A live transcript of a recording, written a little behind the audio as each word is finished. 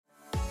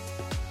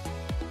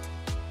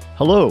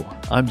Hello,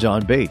 I'm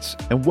John Bates,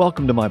 and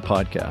welcome to my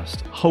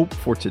podcast, Hope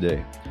for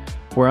Today,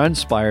 where I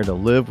inspire to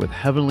live with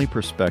heavenly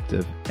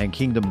perspective and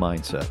kingdom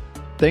mindset.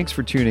 Thanks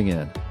for tuning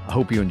in. I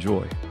hope you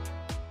enjoy.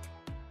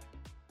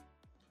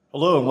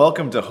 Hello, and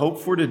welcome to Hope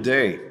for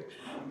Today.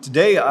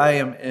 Today I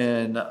am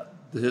in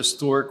the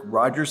historic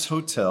Rogers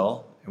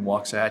Hotel in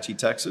Waxahachie,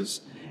 Texas,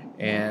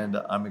 and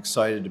I'm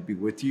excited to be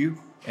with you.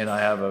 And I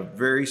have a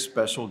very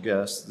special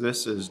guest.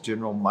 This is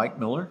General Mike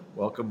Miller.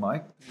 Welcome,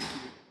 Mike.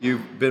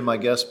 You've been my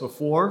guest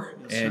before,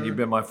 yes, and you've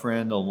been my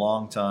friend a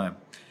long time.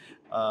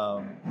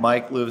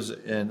 Mike lives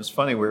in, it's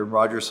funny, we're in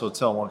Rogers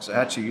Hotel in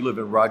Waxahachie. You live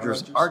in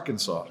Rogers,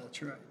 Arkansas.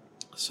 That's right.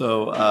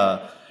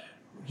 So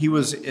he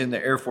was in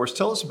the Air Force.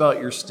 Tell us about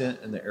your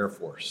stint in the Air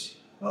Force.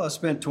 Well, I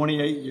spent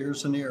 28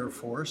 years in the Air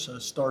Force. I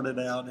started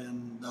out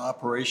in the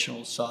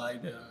operational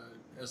side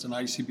as an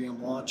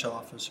ICBM launch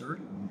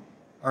officer,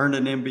 earned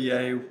an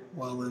MBA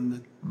while in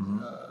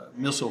the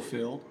missile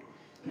field,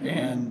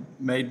 and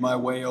made my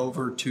way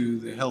over to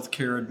the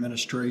healthcare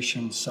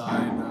administration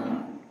side,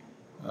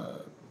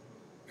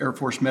 Air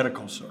Force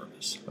Medical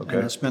Service. Okay.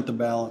 And I spent the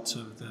balance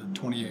of the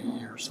 28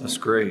 years. That's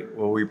great.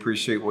 Well, we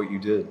appreciate what you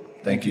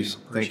did. Thank you.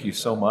 Thank you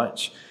so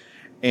much.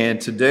 And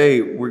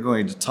today we're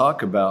going to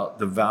talk about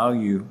the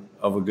value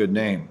of a good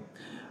name.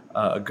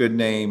 A good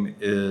name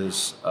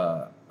is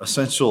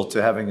essential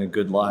to having a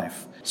good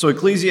life. So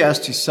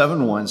Ecclesiastes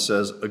 7:1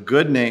 says, "A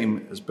good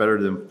name is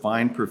better than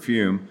fine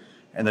perfume,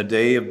 and the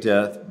day of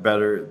death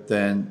better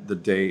than the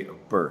day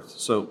of birth."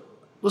 So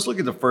let's look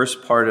at the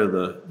first part of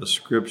the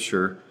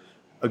scripture.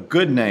 A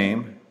good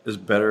name is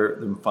better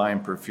than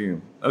fine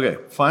perfume. Okay,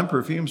 fine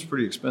perfume is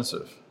pretty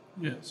expensive.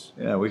 Yes.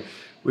 Yeah, we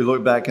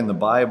look back in the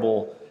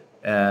Bible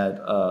at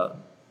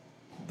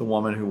the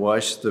woman who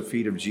washed the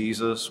feet of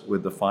Jesus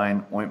with the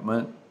fine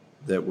ointment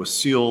that was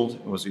sealed.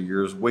 It was a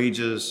year's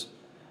wages.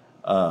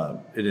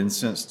 It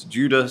incensed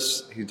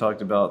Judas. He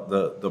talked about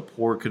the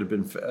poor could have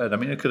been fed. I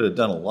mean, it could have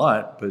done a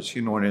lot, but she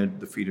anointed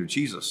the feet of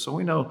Jesus. So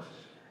we know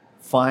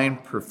fine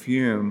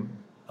perfume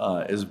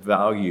is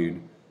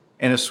valued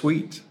and is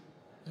sweet.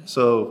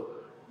 So,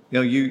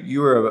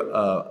 you are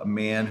a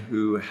man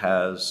who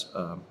has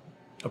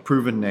a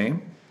proven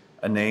name,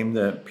 a name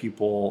that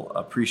people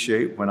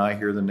appreciate. When I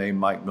hear the name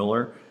Mike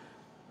Miller,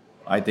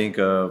 I think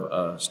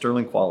of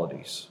sterling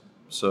qualities.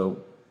 So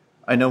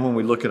I know when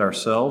we look at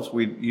ourselves,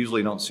 we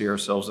usually don't see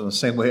ourselves in the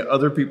same way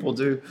other people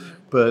do.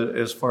 But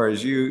as far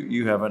as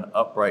you have an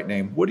upright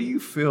name. What do you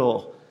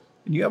feel,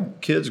 and you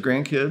have kids,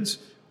 grandkids,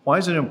 why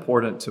is it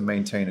important to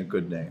maintain a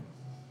good name?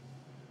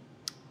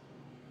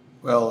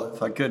 Well,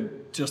 if I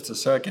could, just a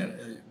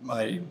second,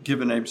 my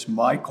given name's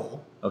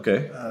Michael.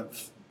 Okay.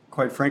 I've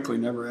quite frankly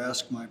never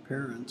asked my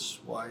parents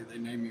why they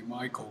named me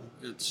Michael.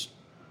 It's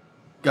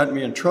gotten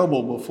me in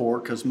trouble before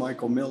because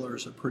Michael Miller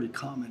is a pretty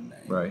common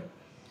name. Right.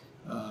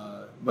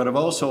 But I've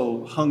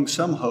also hung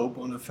some hope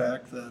on the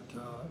fact that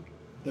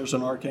there's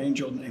an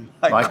archangel named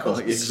Michael.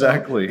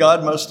 Exactly. So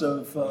God must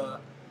have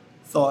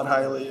thought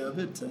highly of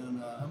it,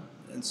 and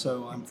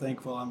so I'm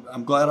thankful.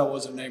 I'm glad I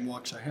wasn't named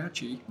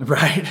Waxahachie.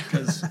 Right.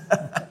 Because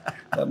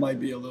that might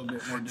be a little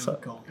bit more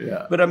difficult.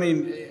 Yeah. But I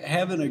mean,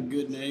 having a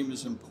good name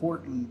is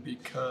important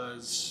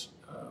because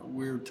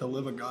we're to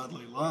live a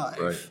godly life.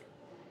 Right.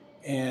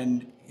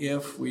 And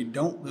if we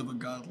don't live a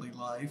godly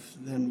life,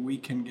 then we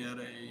can get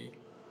a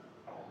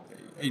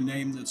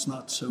name that's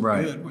not so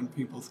Right. good when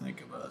people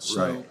think of us.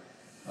 Right.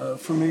 So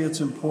for me,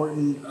 it's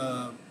important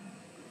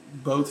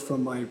both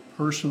from my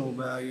personal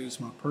values,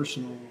 my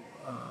personal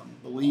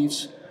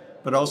beliefs,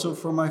 but also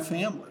for my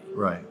family.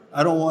 Right.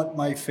 I don't want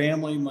my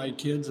family, my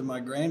kids, and my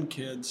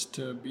grandkids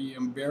to be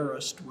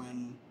embarrassed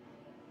when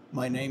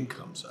my name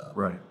comes up.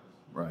 Right.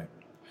 Right.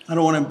 I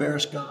don't want to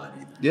embarrass God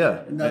either.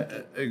 Yeah, Not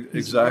that he's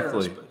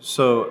exactly. embarrassed, but-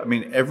 So, I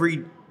mean,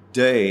 every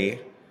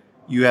day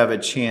you have a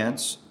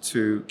chance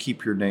to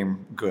keep your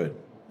name good.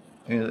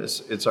 And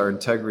it's our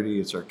integrity,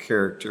 it's our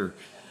character.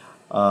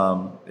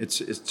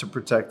 It's to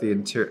protect the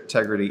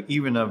integrity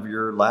even of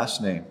your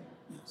last name,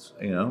 Yes.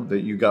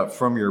 that you got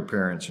from your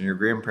parents and your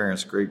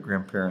grandparents,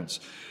 great-grandparents.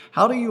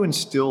 How do you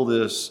instill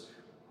this?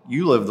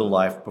 You lived the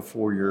life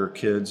before your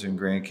kids and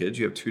grandkids.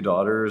 You have 2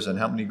 daughters, and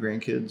how many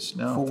grandkids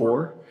now?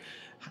 4?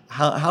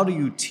 How do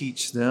you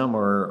teach them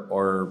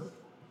or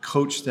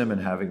coach them in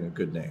having a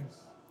good name?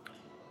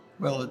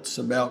 Well, it's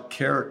about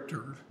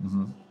character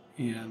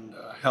and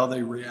how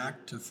they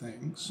react to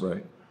things.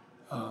 Right.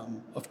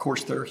 Of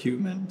course, they're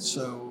human,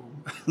 so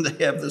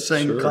they have the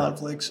same Sure.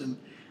 conflicts and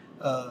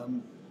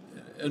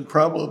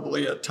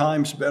probably at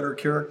times better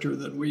character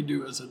than we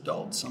do as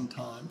adults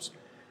sometimes.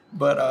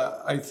 But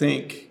I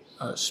think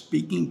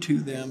speaking to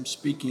them,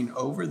 speaking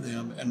over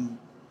them, and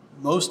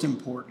most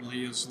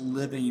importantly is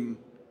living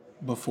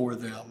before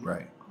them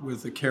Right.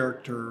 with the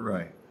character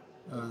Right.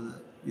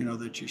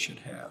 that you should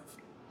have.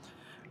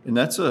 And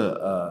that's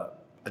a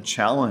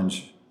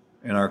challenge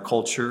in our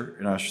culture,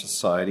 in our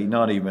society,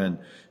 not even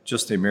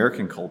just the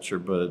American culture,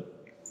 but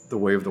the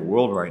way of the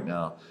world right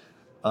now.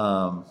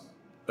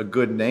 A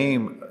good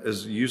name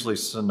is usually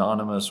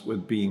synonymous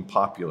with being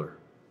popular.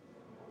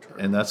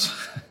 And that's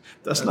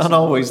That's not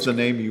always the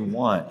name you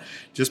want.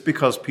 Just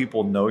because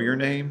people know your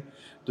name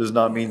does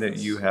not mean that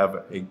you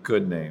have a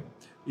good name.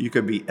 You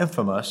could be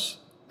infamous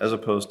as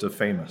opposed to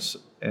famous,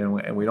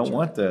 and we don't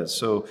want that.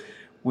 So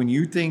when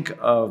you think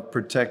of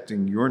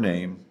protecting your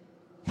name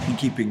and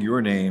keeping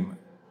your name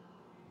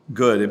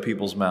good in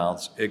people's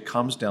mouths, it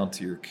comes down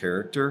to your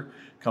character,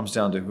 comes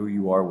down to who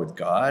you are with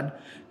God,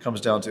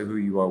 comes down to who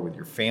you are with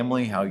your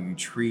family, how you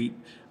treat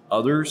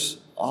others.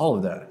 All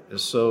of that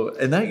is so,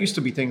 and that used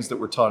to be things that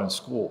were taught in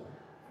school.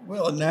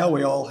 Well, and now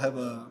we all have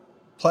a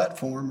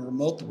platform or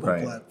multiple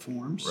Right.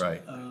 platforms.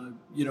 Right.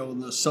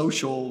 The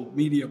social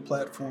media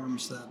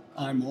platforms that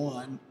I'm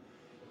on,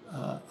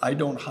 I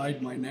don't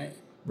hide my name.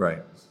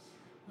 Right.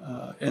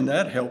 And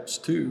that helps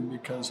too,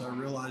 because I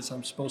realize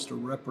I'm supposed to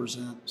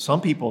represent.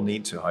 Some people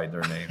need to hide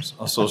their names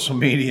on social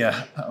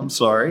media. I'm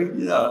sorry.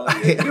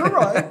 You're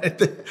right.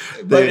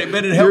 They-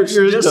 But it helps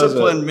yours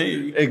discipline doesn't.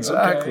 me.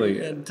 Exactly.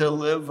 Okay, and to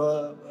live,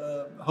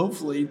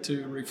 hopefully,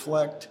 to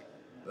reflect.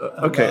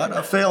 Okay. God.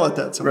 I fail at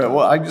that sometimes. Right.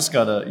 Well, I just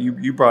gotta.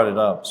 You brought it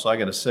up, so I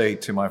gotta say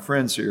to my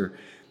friends here,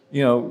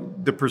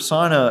 the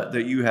persona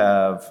that you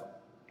have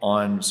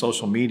on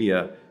social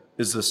media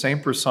is the same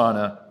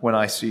persona when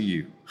I see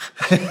you.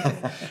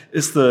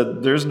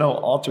 There's no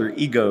alter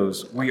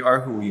egos. We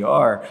are who we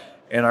are,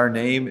 and our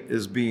name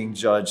is being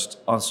judged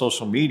on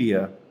social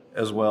media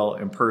as well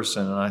in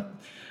person. And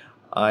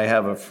I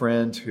have a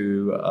friend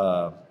who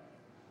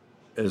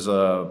is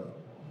a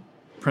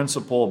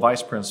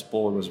vice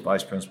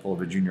principal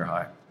of a junior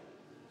high.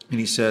 And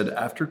he said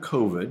after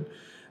COVID,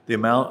 the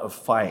amount of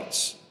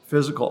fights,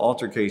 physical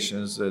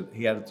altercations that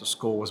he had at the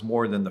school was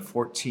more than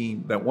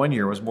that 1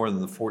 year was more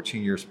than the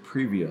 14 years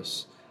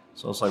previous.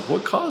 So I was like,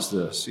 what caused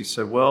this? He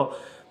said, well,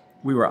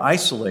 we were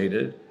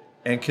isolated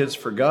and kids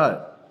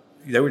forgot.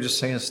 They were just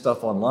saying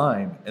stuff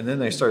online, and then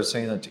they started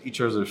saying that to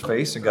each other's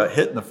face and got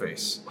hit in the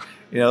face.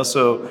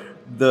 So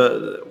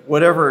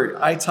whatever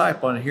I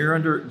type on here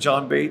under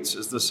John Bates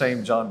is the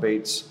same John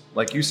Bates.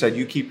 Like you said,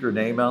 you keep your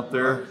name out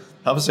there.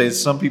 I would say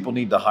some people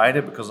need to hide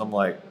it, because I'm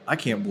like, I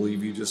can't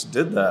believe you just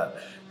did that,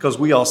 because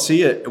we all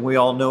see it and we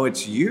all know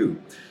it's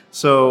you.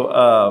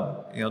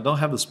 So, don't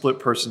have the split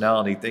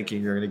personality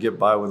thinking you're going to get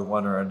by with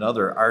one or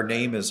another. Our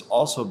name is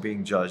also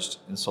being judged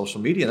in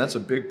social media, and that's a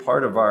big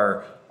part of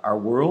our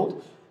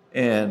world.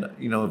 And,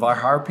 if I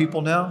hire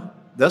people now,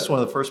 that's one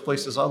of the first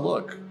places I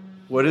look.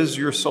 What is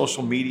your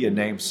social media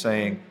name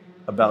saying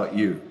about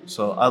you?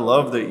 So I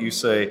love that you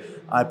say,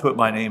 I put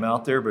my name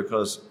out there,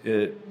 because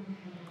it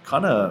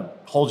kind of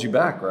holds you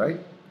back, right?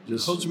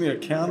 Just holds me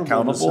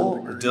accountable to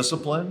some degree.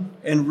 Discipline.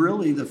 And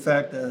really the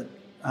fact that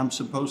I'm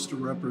supposed to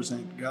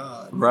represent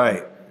God.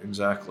 Right,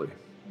 exactly.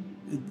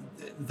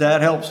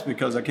 That helps,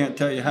 because I can't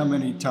tell you how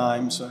many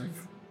times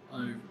I've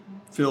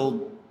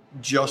filled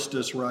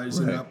Justice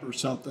Rising Right. Up or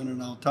something,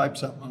 and I'll type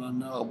something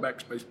and I'll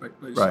backspace,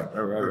 Right.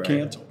 or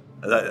cancel.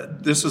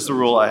 This is the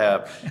rule I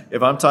have.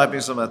 If I'm typing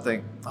something, I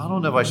think, I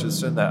don't know if I should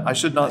send that. I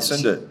should not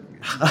send it.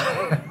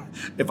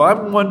 If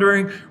I'm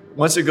wondering,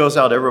 once it goes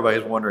out,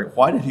 everybody's wondering,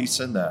 why did he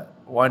send that?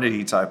 Why did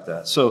he type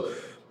that? So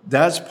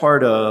that's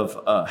part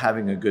of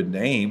having a good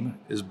name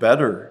is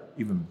better,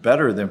 even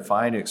better than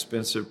fine,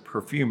 expensive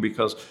perfume,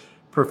 because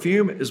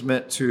perfume is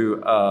meant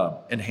to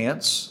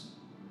enhance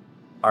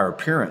our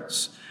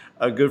appearance.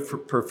 A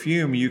good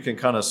perfume, you can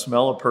kind of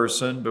smell a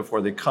person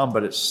before they come,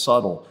 but it's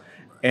subtle.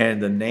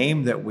 And the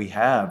name that we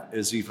have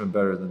is even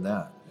better than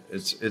that.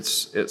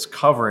 It's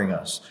covering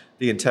us.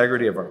 The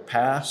integrity of our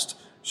past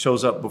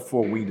shows up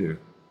before we do.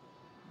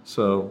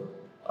 So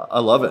I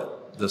love it.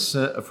 The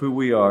scent of who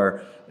we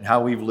are and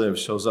how we've lived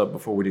shows up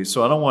before we do.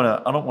 So I don't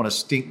want to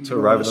stink to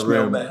arrive in the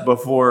room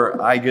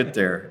before I get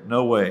there.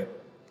 No way.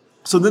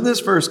 So then this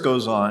verse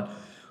goes on.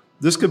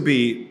 This could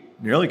be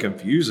nearly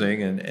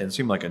confusing and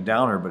seem like a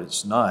downer, but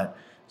it's not.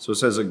 So it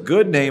says, a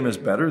good name is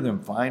better than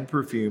fine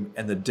perfume,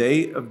 and the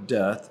day of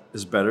death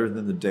is better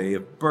than the day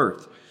of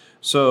birth.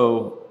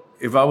 So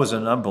if I was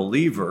an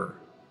unbeliever,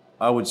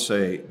 I would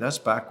say that's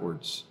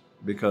backwards,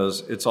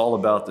 because it's all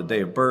about the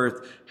day of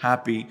birth,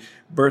 happy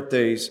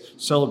birthdays,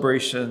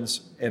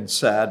 celebrations, and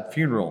sad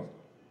funeral.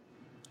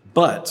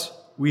 But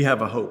we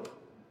have a hope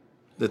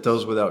that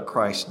those without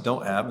Christ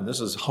don't have, and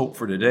this is hope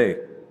for today.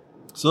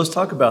 So let's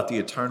talk about the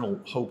eternal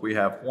hope we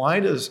have.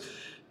 Why does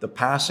the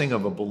passing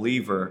of a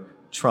believer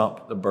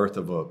trump the birth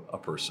of a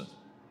person?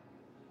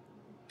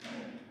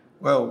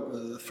 Well,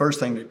 the first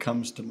thing that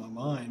comes to my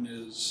mind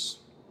is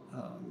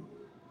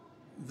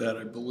that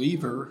a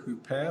believer who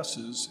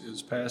passes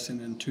is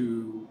passing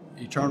into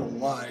eternal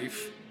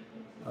life.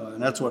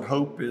 And that's what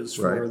hope is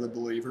for the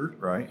believer,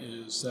 right?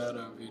 Is that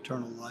of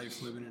eternal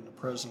life, living in the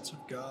presence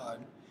of God.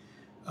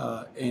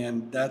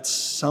 And that's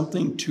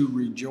something to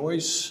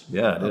rejoice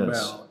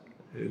about.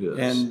 It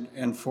is.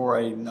 And for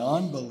a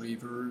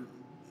non-believer,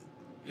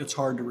 it's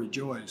hard to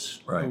rejoice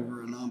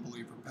over a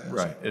non-believer passing.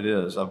 Right, it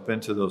is. I've been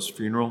to those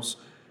funerals.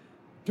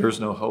 There's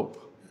no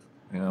hope,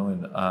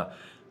 and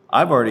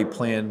I've already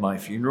planned my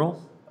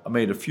funeral. I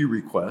made a few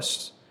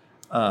requests.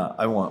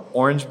 I want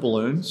orange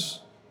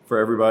balloons for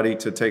everybody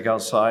to take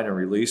outside and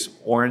release.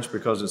 Orange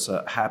because it's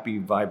a happy,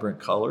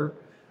 vibrant color.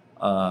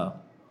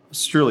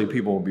 Surely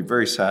people will be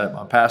very sad at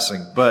my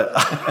passing, but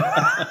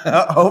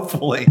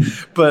hopefully,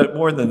 but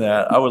more than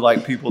that, I would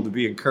like people to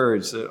be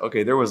encouraged that,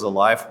 okay, there was a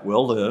life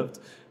well lived,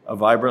 a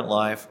vibrant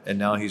life, and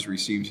now he's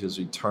received his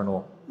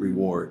eternal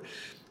reward.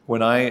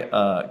 When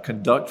I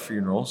conduct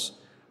funerals,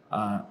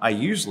 I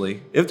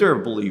usually, if they're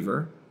a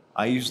believer,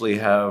 I usually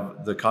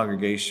have the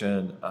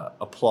congregation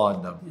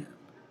applaud them. Yeah.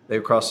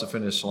 They've crossed the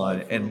finish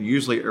line, and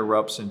usually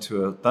erupts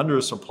into a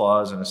thunderous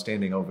applause and a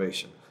standing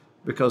ovation.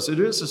 Because it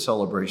is a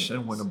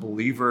celebration when a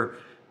believer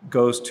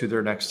goes to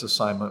their next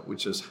assignment,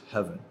 which is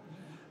heaven.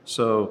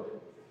 So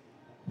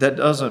that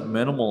doesn't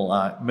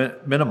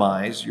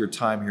minimize your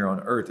time here on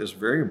earth. It's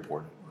very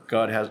important.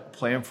 God has a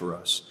plan for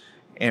us.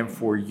 And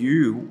for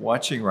you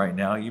watching right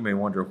now, you may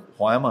wonder,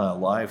 why am I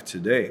alive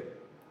today?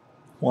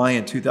 Why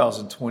in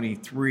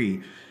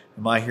 2023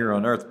 am I here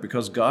on earth?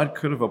 Because God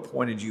could have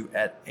appointed you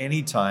at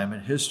any time in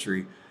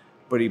history,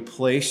 but he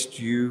placed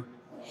you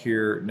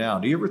here now.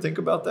 Do you ever think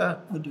about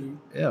that? I do.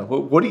 Yeah.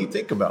 What do you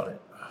think about it?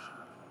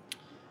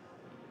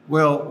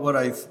 Well, what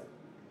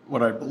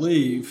I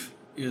believe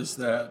is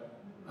that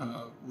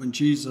when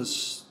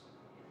Jesus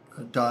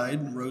died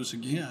and rose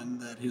again,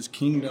 that his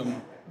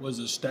kingdom was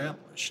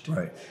established.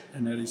 Right.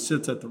 And that he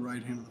sits at the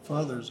right hand of the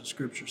Father, as the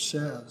scripture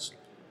says.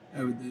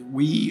 That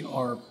we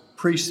are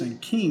priests and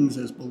kings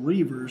as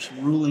believers,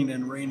 ruling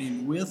and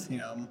reigning with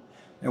him.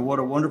 And what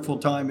a wonderful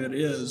time it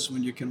is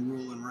when you can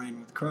rule and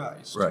reign with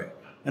Christ. Right.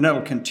 And that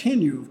will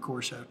continue, of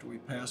course, after we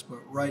pass. But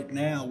right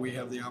now, we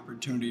have the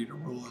opportunity to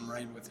rule and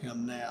reign with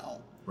him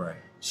now. Right.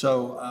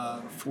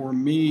 So for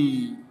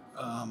me,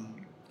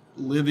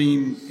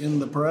 living in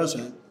the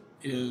present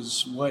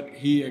is what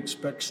he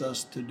expects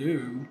us to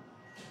do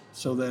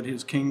so that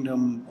his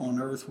kingdom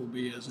on earth will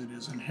be as it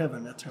is in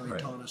heaven. That's how he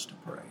taught us to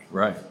pray.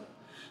 Right.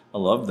 I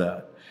love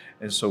that.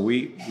 And so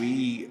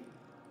we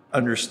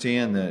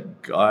understand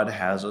that God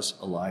has us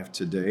alive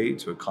today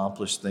to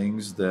accomplish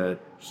things that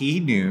he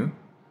knew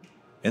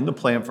in the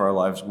plan for our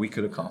lives we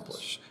could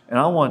accomplish. And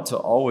I want to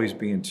always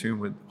be in tune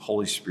with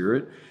Holy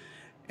Spirit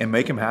and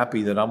make him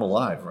happy that I'm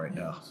alive right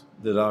now,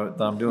 that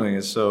I'm doing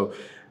it. So,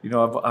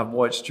 I've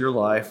watched your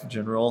life,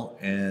 General,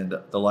 and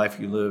the life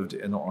you lived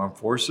in the armed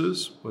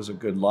forces was a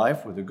good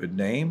life with a good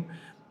name.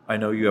 I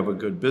know you have a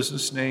good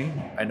business name.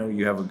 I know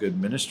you have a good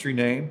ministry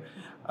name.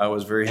 I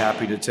was very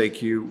happy to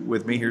take you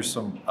with me. Here's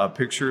some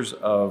pictures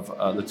of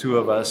the two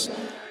of us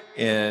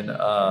in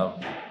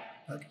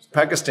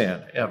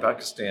Pakistan. Yeah,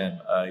 Pakistan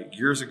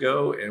years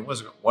ago, and it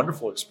was a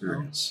wonderful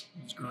experience.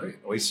 It was great.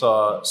 We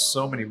saw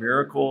so many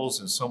miracles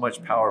and so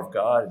much power of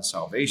God and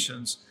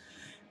salvations.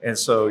 And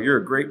so you're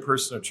a great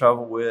person to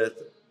travel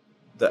with.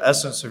 The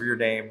essence of your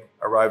name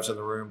arrives in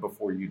the room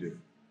before you do.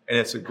 And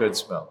it's a good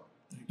smell.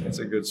 It's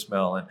a good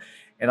smell.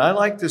 And I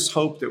like this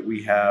hope that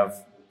we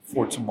have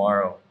for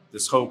tomorrow,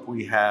 this hope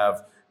we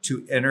have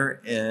to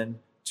enter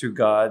into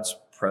God's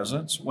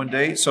presence one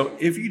day. So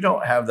if you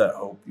don't have that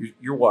hope,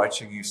 you're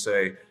watching, you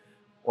say,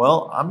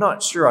 well, I'm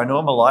not sure. I know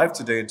I'm alive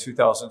today in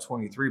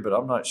 2023, but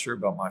I'm not sure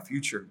about my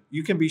future.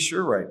 You can be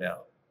sure right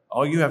now.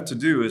 All you have to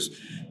do is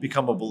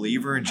become a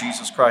believer in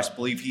Jesus Christ,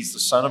 believe he's the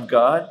Son of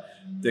God,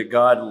 that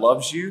God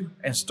loves you,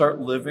 and start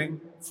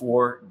living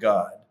for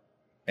God.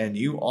 And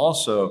you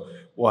also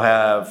will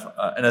have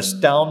an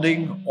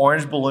astounding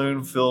orange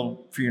balloon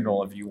filled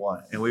funeral if you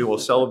want. And we will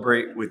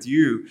celebrate with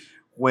you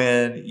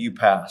when you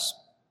pass.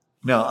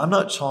 Now, I'm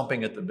not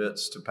chomping at the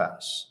bits to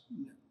pass.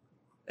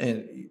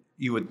 And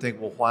you would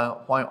think,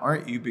 well, why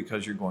aren't you?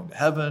 Because you're going to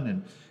heaven,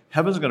 and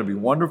heaven's going to be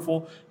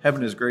wonderful.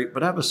 Heaven is great,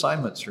 but I have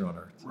assignments here on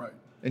earth. Right.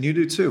 And you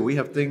do too. We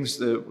have things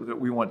that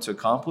we want to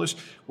accomplish.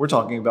 We're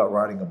talking about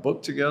writing a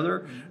book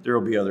together. There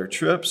will be other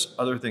trips,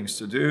 other things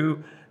to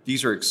do.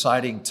 These are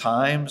exciting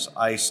times.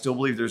 I still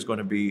believe there's going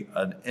to be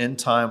an end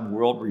time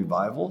world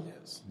revival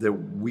that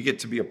we get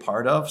to be a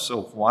part of.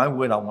 So why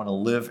would I want to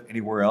live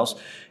anywhere else?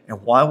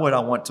 And why would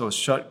I want to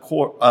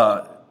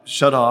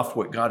shut off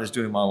what God is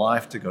doing in my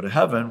life to go to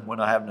heaven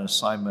when I have an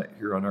assignment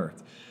here on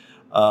earth?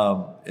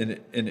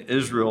 In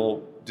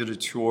Israel, did a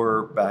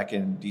tour back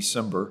in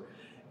December,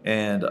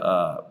 and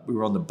we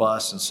were on the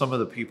bus, and some of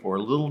the people were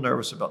a little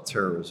nervous about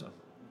terrorism.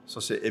 So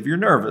I said, if you're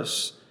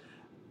nervous,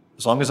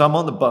 as long as I'm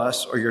on the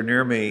bus or you're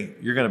near me,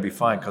 you're going to be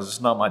fine because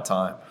it's not my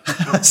time.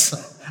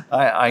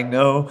 I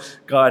know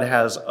God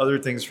has other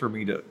things for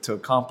me to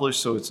accomplish,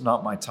 so it's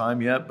not my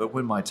time yet. But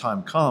when my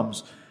time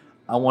comes,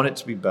 I want it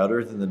to be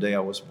better than the day I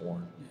was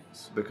born,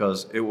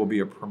 because it will be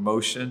a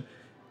promotion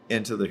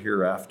into the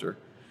hereafter.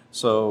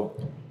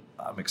 So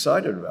I'm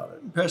excited about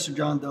it. Pastor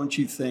John, don't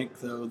you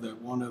think, though,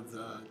 that one of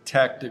the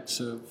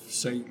tactics of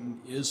Satan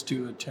is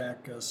to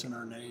attack us in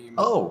our name?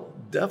 Oh,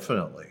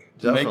 definitely.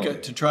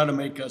 To try to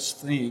make us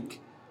think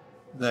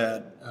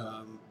that,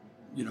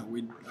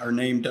 our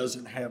name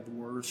doesn't have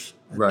worth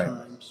at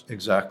times.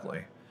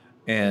 Exactly.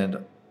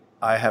 And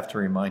I have to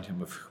remind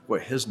him of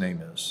what his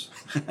name is.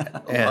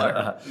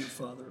 And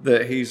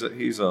that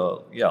he's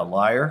a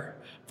liar,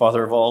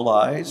 father of all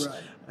lies. Right.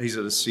 He's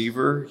a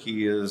deceiver.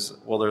 He is,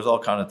 there's all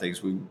kinds of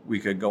things we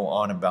could go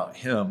on about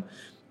him.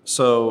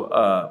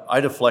 So I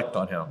deflect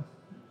on him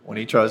When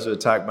he tries to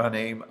attack my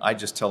name, I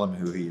just tell him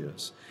who he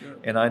is.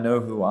 Good. And I know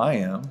who I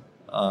am.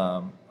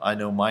 I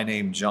know my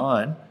name,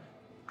 John.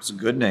 It's a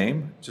good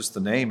name. Just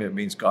the name, it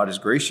means God is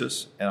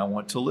gracious, and I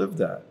want to live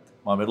that.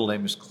 My middle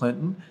name is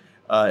Clinton.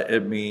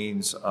 It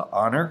means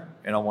honor,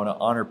 and I want to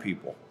honor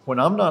people. When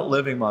I'm not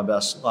living my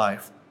best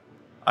life,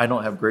 I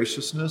don't have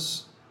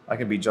graciousness. I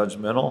can be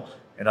judgmental,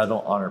 and I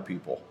don't honor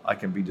people. I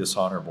can be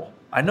dishonorable.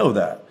 I know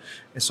that.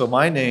 And so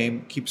my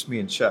name keeps me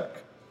in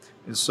check.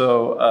 And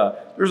so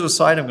there's a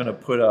site I'm going to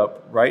put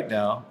up right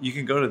now. You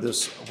can go to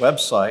this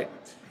website,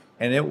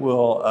 and it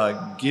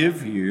will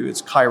give you,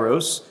 it's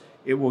Kairos,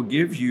 it will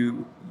give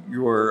you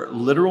your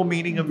literal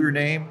meaning of your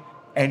name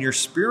and your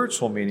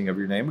spiritual meaning of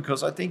your name,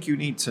 because I think you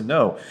need to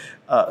know.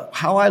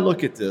 How I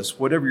look at this,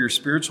 whatever your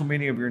spiritual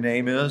meaning of your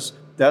name is,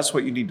 that's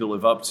what you need to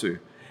live up to.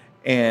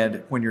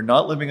 And when you're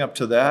not living up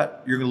to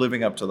that, you're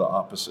living up to the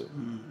opposite.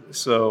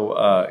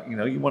 So,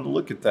 you want to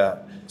look at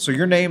that. So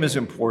your name is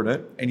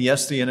important. And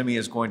yes, the enemy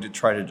is going to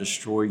try to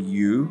destroy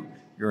you,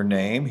 your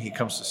name. He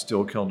comes to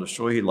steal, kill, and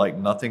destroy. He'd like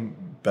nothing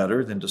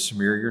better than to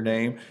smear your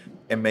name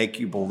and make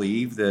you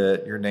believe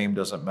that your name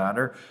doesn't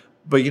matter.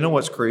 But you know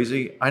what's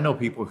crazy? I know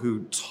people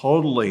who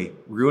totally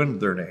ruined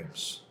their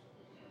names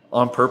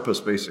on purpose,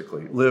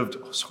 basically, lived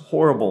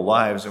horrible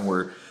lives and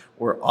were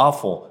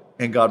awful,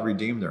 and God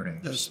redeemed their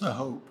names. That's the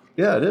hope.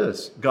 Yeah, it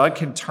is. God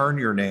can turn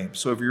your name.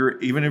 So if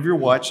you're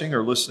watching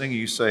or listening, and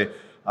you say,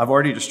 I've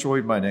already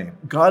destroyed my name.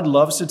 God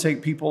loves to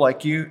take people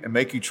like you and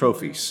make you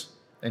trophies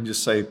and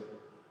just say,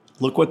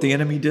 look what the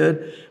enemy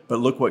did, but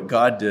look what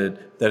God did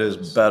that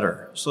is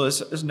better. So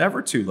it's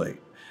never too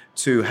late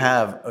to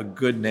have a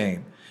good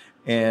name.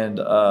 And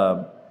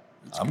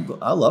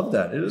I love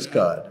that. It is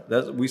God.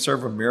 We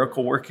serve a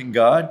miracle-working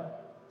God,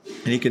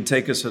 and he can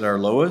take us at our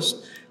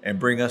lowest and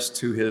bring us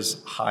to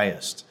his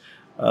highest.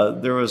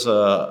 There was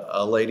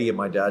a lady at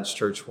my dad's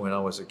church when I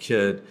was a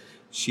kid.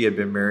 She had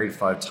been married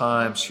 5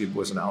 times. She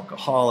was an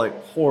alcoholic,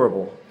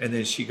 horrible. And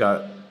then she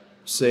got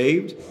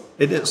saved.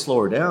 It didn't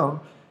slow her down.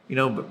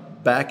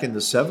 But back in the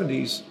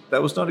 70s,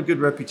 that was not a good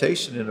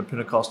reputation in a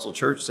Pentecostal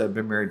church that had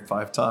been married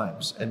 5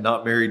 times and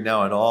not married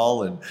now at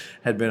all and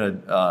had been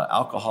an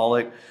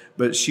alcoholic.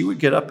 But she would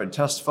get up and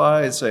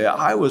testify and say,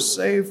 I was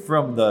saved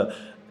from the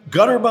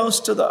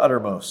guttermost to the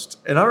uttermost.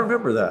 And I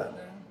remember that.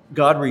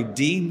 God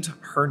redeemed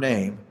her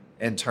name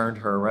and turned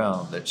her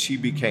around, that she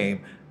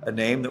became a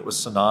name that was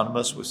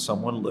synonymous with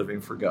someone living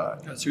for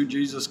God. That's who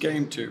Jesus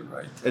came to,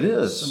 right? It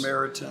is.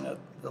 Samaritan,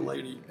 the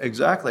lady.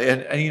 Exactly.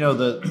 And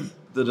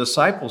the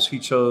disciples he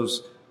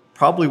chose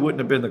probably wouldn't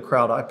have been the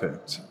crowd I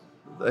picked.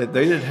 They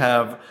didn't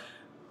have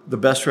the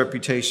best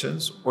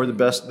reputations or the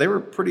best. They were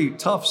pretty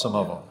tough, some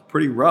of them,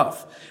 pretty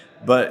rough.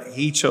 But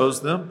he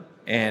chose them,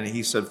 and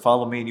he said,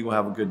 follow me and you will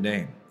have a good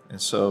name. And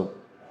so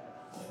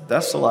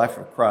that's the life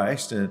of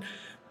Christ. And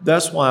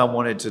that's why I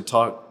wanted to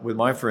talk with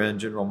my friend,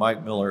 General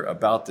Mike Miller,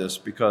 about this,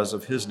 because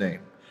of his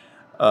name.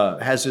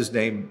 Has his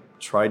name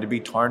tried to be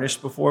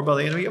tarnished before by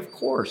the enemy? Of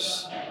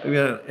course.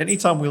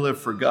 Anytime we live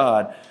for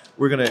God,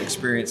 we're going to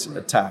experience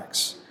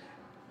attacks.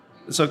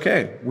 It's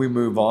okay. We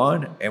move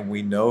on, and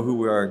we know who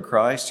we are in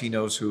Christ. He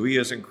knows who he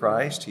is in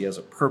Christ. He has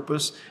a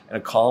purpose and a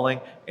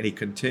calling, and he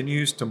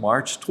continues to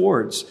march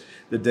towards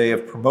the day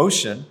of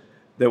promotion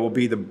that will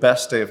be the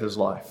best day of his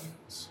life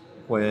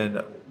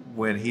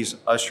when he's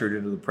ushered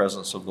into the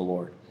presence of the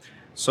Lord.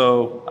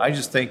 So I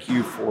just thank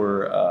you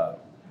for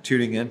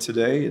tuning in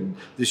today. And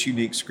this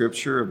unique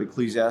scripture of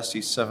Ecclesiastes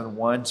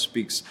 7:1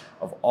 speaks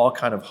of all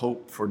kind of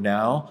hope for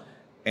now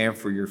and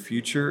for your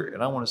future.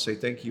 And I want to say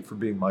thank you for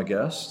being my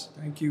guest.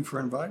 Thank you for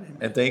inviting me.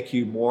 And thank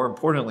you, more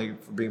importantly,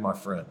 for being my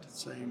friend.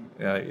 Same.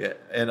 Yeah.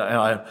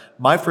 And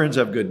my friends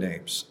have good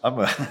names.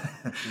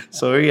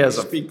 So he has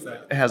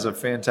a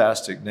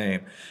fantastic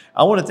name.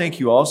 I want to thank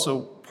you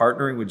also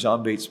partnering with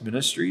John Bates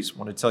Ministries. I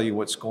want to tell you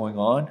what's going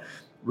on,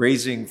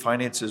 raising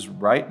finances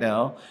right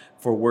now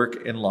for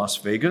work in Las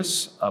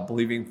Vegas,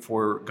 believing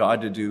for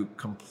God to do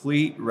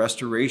complete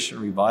restoration,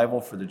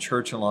 revival for the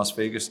church in Las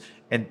Vegas,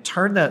 and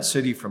turn that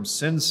city from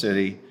Sin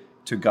City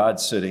to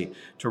God's city,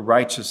 to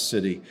righteous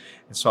city.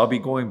 And so I'll be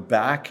going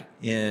back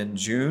in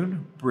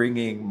June,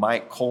 bringing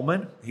Mike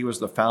Coleman. He was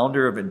the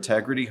founder of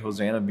Integrity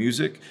Hosanna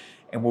Music.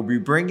 And we'll be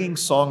bringing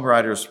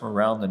songwriters from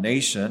around the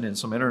nation and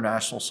some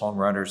international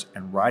songwriters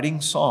and writing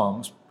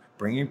songs,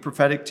 bringing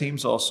prophetic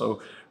teams also,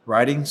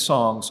 writing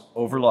songs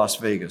over Las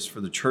Vegas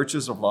for the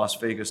churches of Las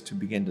Vegas to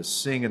begin to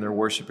sing in their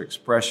worship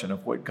expression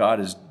of what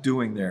God is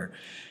doing there.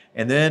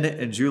 And then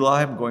in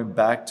July, I'm going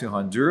back to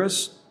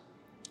Honduras,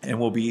 and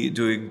we'll be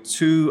doing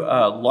 2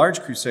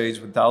 large crusades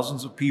with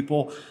thousands of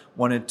people,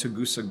 one in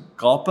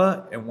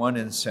Tegucigalpa and one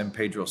in San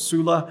Pedro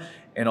Sula,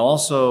 and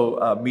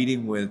also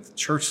meeting with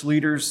church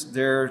leaders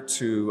there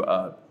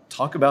to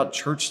talk about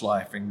church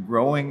life and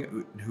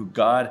growing who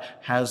God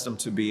has them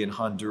to be in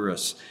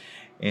Honduras.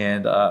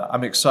 And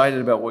I'm excited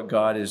about what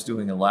God is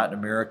doing in Latin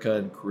America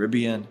and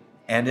Caribbean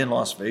and in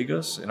Las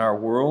Vegas, in our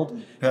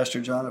world.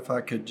 Pastor John, if I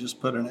could just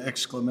put an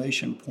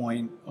exclamation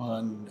point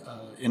on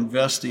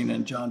investing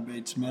in John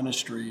Bates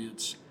Ministry.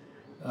 It's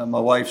my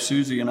wife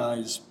Susie and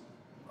I's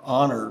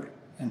honor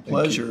and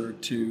pleasure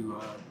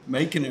to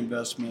make an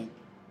investment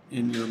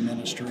in your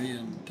ministry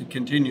and to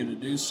continue to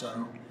do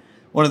so.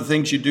 One of the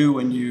things you do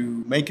when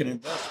you make an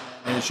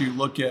investment is you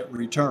look at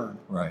return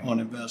on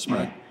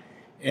investment. Right.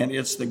 And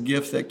it's the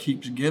gift that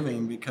keeps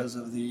giving because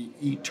of the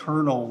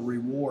eternal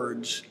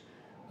rewards,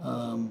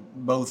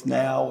 both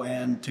now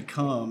and to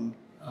come.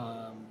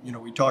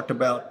 We talked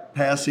about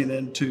passing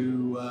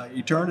into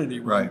eternity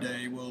one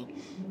day. Well,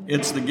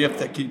 it's the gift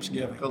that keeps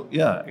giving.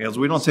 Yeah, because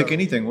we don't take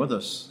anything with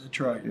us. That's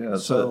right. Yeah,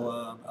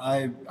 so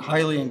I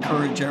highly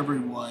encourage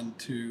everyone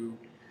to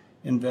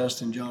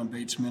invest in John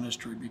Bates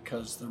Ministry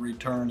because the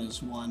return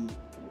is one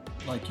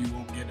like you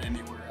won't get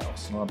anywhere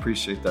else. Well, I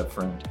appreciate that,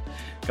 friend.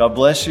 God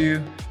bless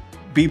you.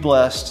 Be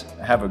blessed.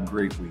 Have a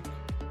great week.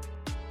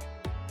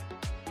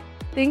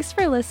 Thanks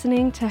for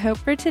listening to Hope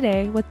for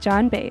Today with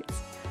John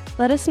Bates.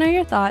 Let us know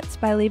your thoughts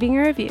by leaving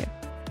a review.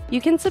 You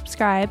can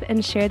subscribe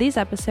and share these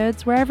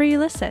episodes wherever you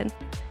listen.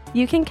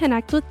 You can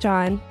connect with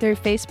John through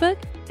Facebook,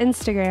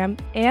 Instagram,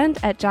 and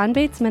at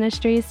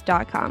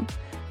johnbatesministries.com.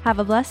 Have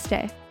a blessed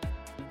day.